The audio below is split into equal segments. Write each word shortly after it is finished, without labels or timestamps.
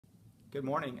Good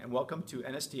morning and welcome to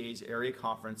NSDA's Area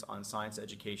Conference on Science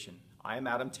Education. I am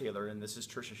Adam Taylor and this is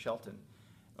Tricia Shelton.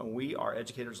 And we are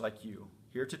educators like you,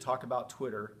 here to talk about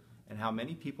Twitter and how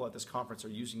many people at this conference are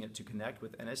using it to connect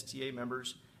with NSDA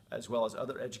members as well as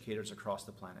other educators across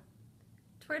the planet.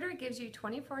 Twitter gives you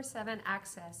 24/7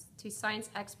 access to science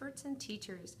experts and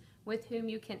teachers with whom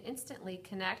you can instantly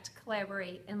connect,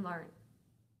 collaborate, and learn.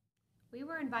 We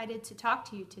were invited to talk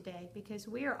to you today because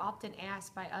we are often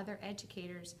asked by other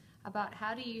educators about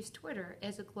how to use Twitter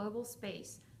as a global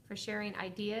space for sharing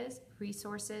ideas,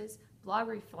 resources, blog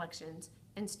reflections,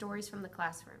 and stories from the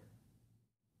classroom.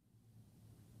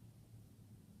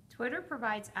 Twitter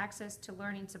provides access to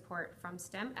learning support from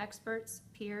STEM experts,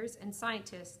 peers, and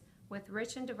scientists with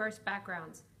rich and diverse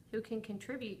backgrounds who can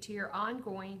contribute to your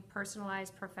ongoing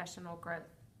personalized professional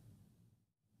growth.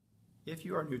 If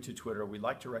you are new to Twitter, we'd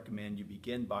like to recommend you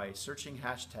begin by searching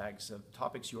hashtags of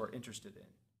topics you are interested in.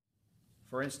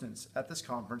 For instance, at this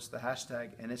conference, the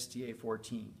hashtag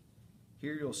NSDA14.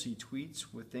 Here you'll see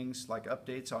tweets with things like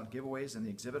updates on giveaways in the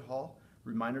exhibit hall,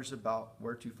 reminders about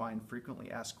where to find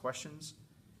frequently asked questions,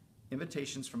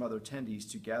 invitations from other attendees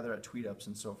to gather at tweet-ups,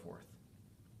 and so forth.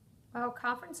 While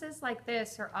conferences like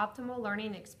this are optimal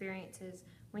learning experiences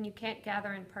when you can't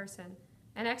gather in person,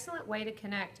 an excellent way to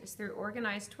connect is through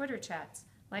organized Twitter chats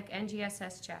like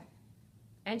NGSS Chat.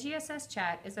 NGSS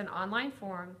Chat is an online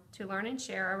forum to learn and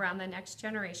share around the next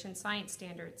generation science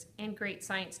standards and great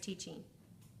science teaching.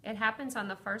 It happens on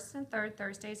the first and third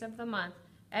Thursdays of the month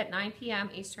at 9 p.m.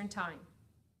 Eastern Time.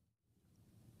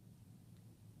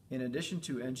 In addition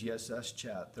to NGSS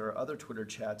Chat, there are other Twitter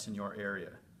chats in your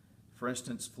area. For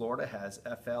instance, Florida has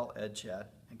FL Ed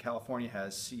Chat and California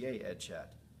has CA Ed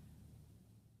Chat.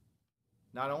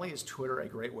 Not only is Twitter a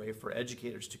great way for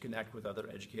educators to connect with other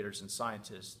educators and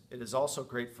scientists, it is also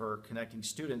great for connecting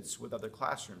students with other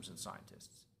classrooms and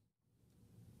scientists.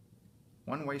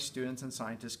 One way students and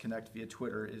scientists connect via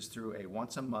Twitter is through a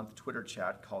once-a-month Twitter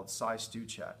chat called SciStu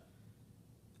Chat.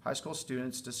 High school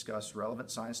students discuss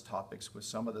relevant science topics with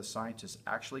some of the scientists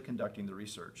actually conducting the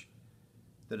research.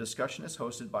 The discussion is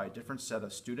hosted by a different set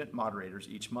of student moderators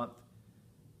each month.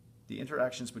 The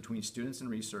interactions between students and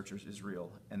researchers is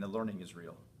real, and the learning is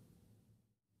real.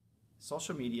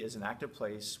 Social media is an active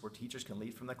place where teachers can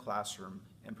lead from the classroom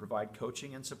and provide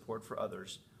coaching and support for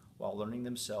others while learning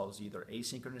themselves either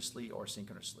asynchronously or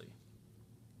synchronously.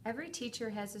 Every teacher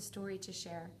has a story to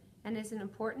share and is an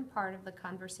important part of the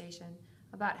conversation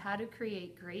about how to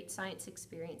create great science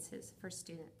experiences for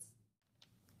students.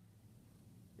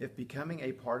 If becoming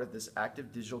a part of this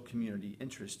active digital community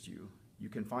interests you, you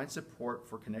can find support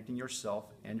for connecting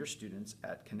yourself and your students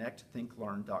at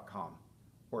connectthinklearn.com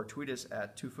or tweet us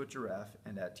at 2footgiraffe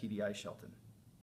and at TDI Shelton.